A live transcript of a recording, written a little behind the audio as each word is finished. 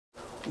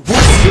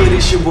What's good?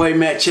 It's your boy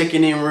Matt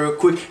checking in real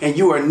quick, and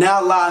you are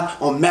now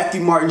live on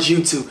Matthew Martin's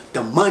YouTube,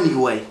 The Money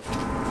Way.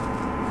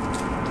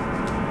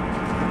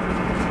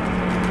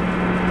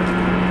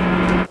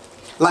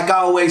 Like I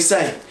always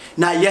say,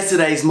 not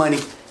yesterday's money,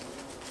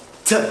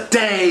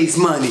 today's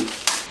money.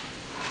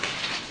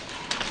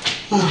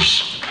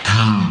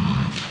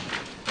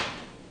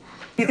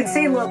 You can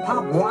see Lil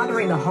Pump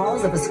wandering the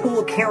halls of a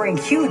school carrying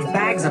huge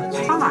bags of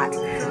pot.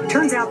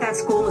 Turns out that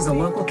school is a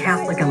local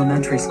Catholic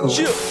elementary school.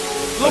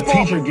 A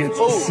teacher gets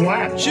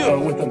slapped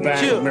with a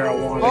bag of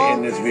marijuana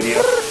in this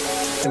video.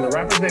 And the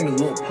rapper's name is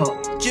Lil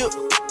Pump.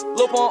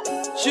 Lil Pump,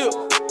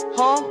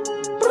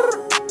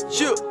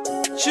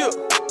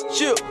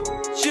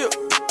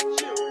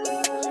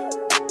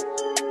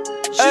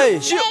 Hey,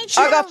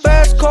 I got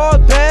fast cars,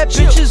 bad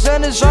bitches,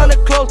 and designer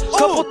clothes.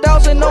 Couple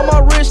thousand on my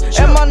wrist,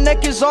 and my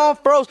neck is on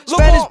froze.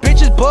 Spanish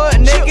bitches butt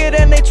naked,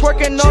 and they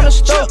twerking on the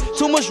stove.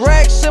 Too much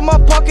racks in my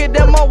pocket,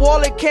 and my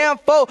wallet can't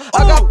fold. I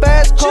got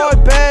fast cars,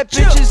 bad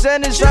bitches,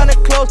 and designer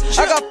clothes.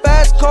 I got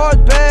fast cars,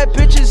 bad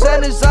bitches,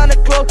 and designer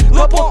clothes.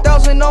 Couple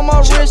thousand on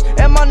my wrist,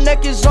 and my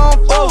neck is on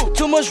fold.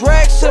 Too much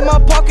racks in my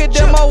pocket,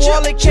 and my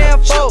wallet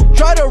can't fold.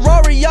 Try to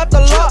Rory out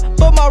the lot,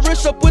 but my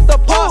wrist up with the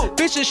pot.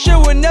 Bitches shit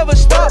would never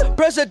stop.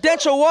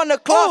 Presidential on the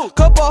clock,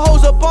 couple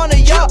hoes up on the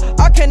yacht.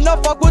 I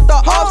cannot fuck with the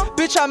ops.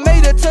 Bitch, I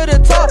made it to the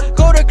top.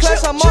 Go to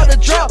class, I'm on the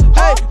drop.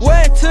 Hey,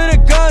 went to the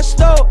gun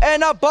store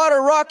and I bought a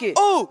rocket.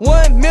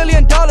 $1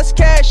 million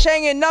cash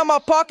hanging out my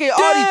pocket.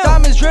 All these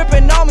diamonds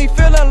dripping on me,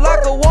 feeling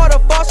like a water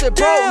faucet.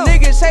 Bro,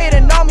 niggas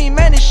hating on me,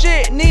 man, this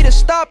shit need to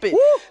stop it.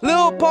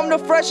 Lil Pump, the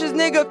freshest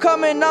nigga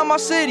coming out my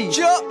city.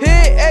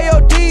 Hit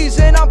AODs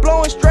and I'm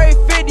blowing straight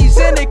 50s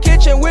in the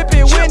kitchen,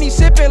 whipping Winnie,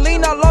 sipping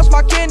lean. I lost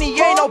my kidney,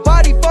 ain't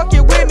nobody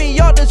fucking with me.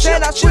 Y'all the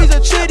Zen, I squeeze a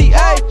titty,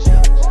 ayy.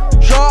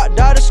 Dropped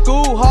out of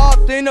school,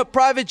 hopped in a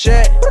private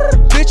jet.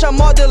 Bitch, I'm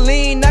all the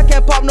lean, I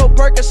can't pop no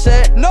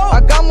Percocet. No,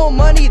 I got more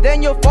money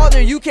than your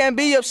father, you can't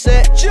be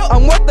upset.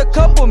 I'm worth a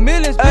couple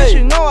millions, bitch,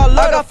 you know I love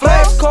I got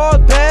fast cars,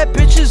 bad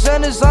bitches,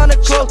 and designer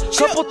clothes.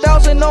 Couple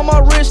thousand on my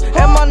wrist,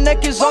 and my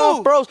neck is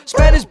on froze.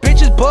 Spanish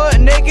bitches butt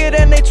naked,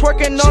 and they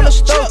twerking on the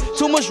stove.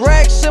 Too much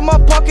racks in my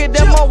pocket,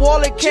 and my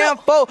wallet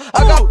can't fold.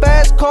 I got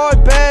fast cars,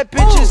 bad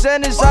bitches,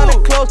 and designer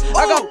clothes.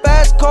 I got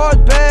fast cars,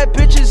 bad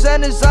bitches,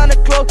 and designer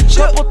clothes.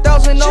 Couple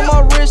thousand on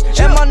my wrist,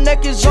 and my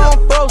neck is on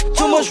froze.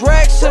 Too much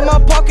racks in my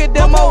pocket,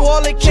 then my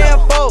wallet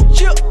can't fold.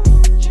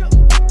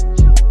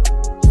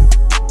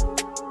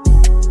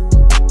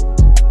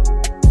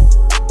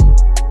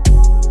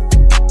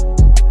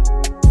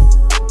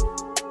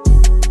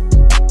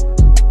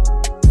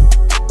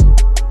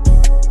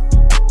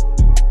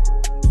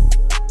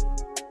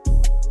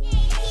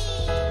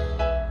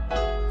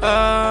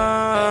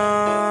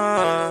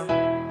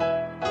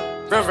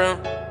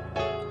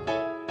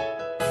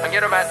 I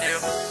get them at you.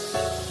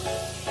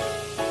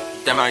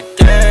 Then my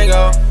gang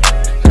up,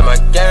 then my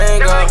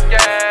gang up, then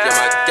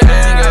my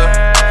gang up,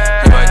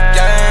 then my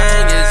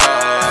gang is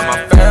up, my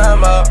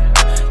fam up,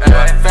 then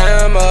my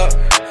fam up,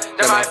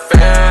 then my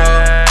fam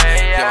up,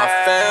 then my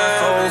fam.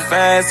 So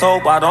fast,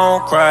 hope I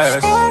don't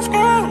crash.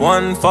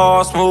 One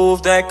false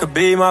move, that could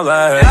be my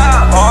last.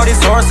 All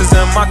these horses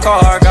in my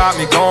car got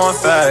me going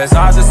fast.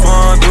 I just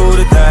wanna do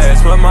the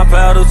dash, put my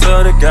pedal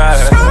to the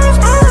gas.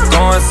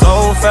 Going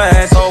so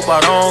fast, hope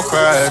I don't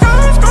crash.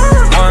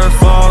 One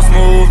false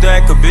move,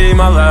 that could be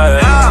my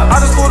last. I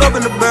just pulled up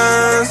in the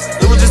Benz,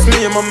 it was just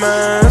me and my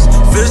mans.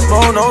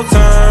 Fishbowl, no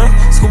turn,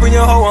 scooping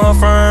your hoe and her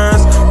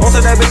friends. Won't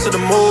take that bitch to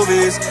the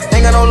movies,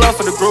 ain't got no love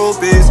for the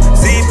groupies.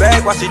 See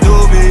back while she do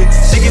me,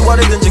 she get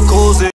wetter than jacuzzi.